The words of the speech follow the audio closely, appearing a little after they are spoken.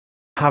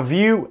Have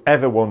you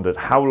ever wondered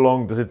how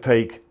long does it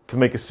take to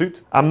make a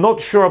suit? I'm not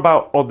sure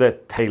about other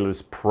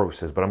tailors'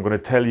 process, but I'm going to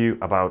tell you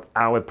about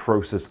our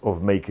process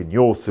of making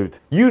your suit.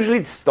 Usually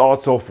it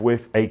starts off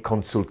with a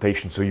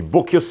consultation. So you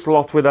book your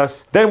slot with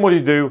us. Then what you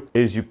do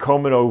is you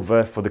come in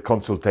over for the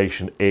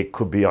consultation. It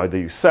could be either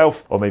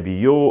yourself or maybe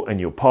you and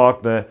your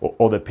partner or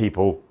other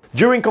people.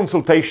 During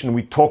consultation,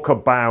 we talk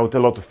about a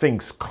lot of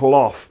things: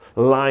 cloth,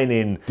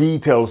 lining,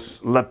 details,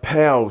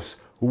 lapels,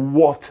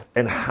 what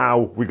and how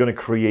we're going to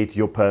create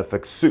your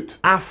perfect suit.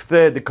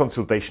 After the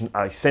consultation,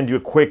 I send you a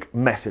quick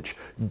message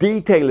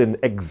detailing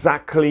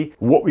exactly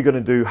what we're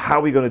going to do, how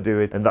we're going to do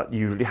it, and that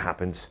usually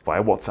happens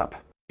via WhatsApp.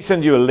 We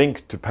send you a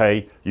link to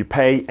pay, you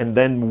pay, and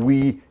then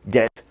we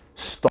get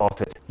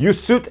started. Your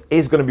suit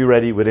is going to be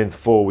ready within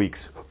 4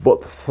 weeks,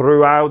 but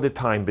throughout the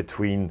time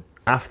between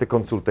after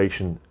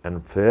consultation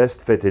and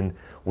first fitting,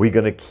 we're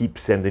going to keep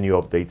sending you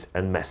updates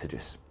and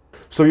messages.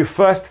 So your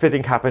first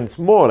fitting happens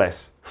more or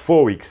less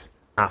 4 weeks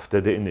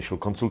after the initial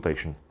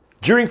consultation.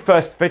 During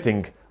first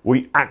fitting,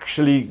 we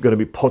actually going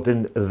to be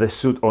putting the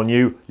suit on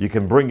you. You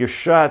can bring your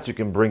shirts, you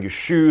can bring your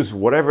shoes,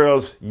 whatever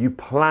else you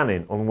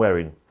planning on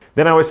wearing.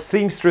 Then our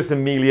seamstress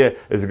Amelia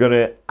is going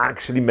to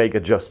actually make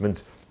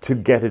adjustments to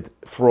get it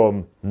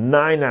from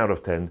 9 out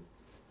of 10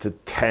 to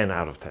 10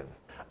 out of 10.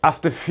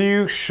 After a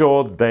few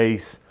short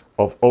days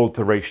of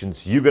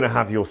alterations, you're going to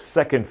have your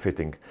second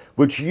fitting,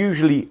 which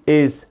usually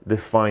is the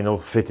final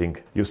fitting.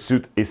 Your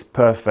suit is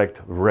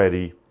perfect,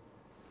 ready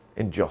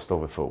in just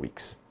over 4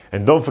 weeks.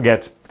 And don't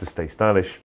forget to stay stylish.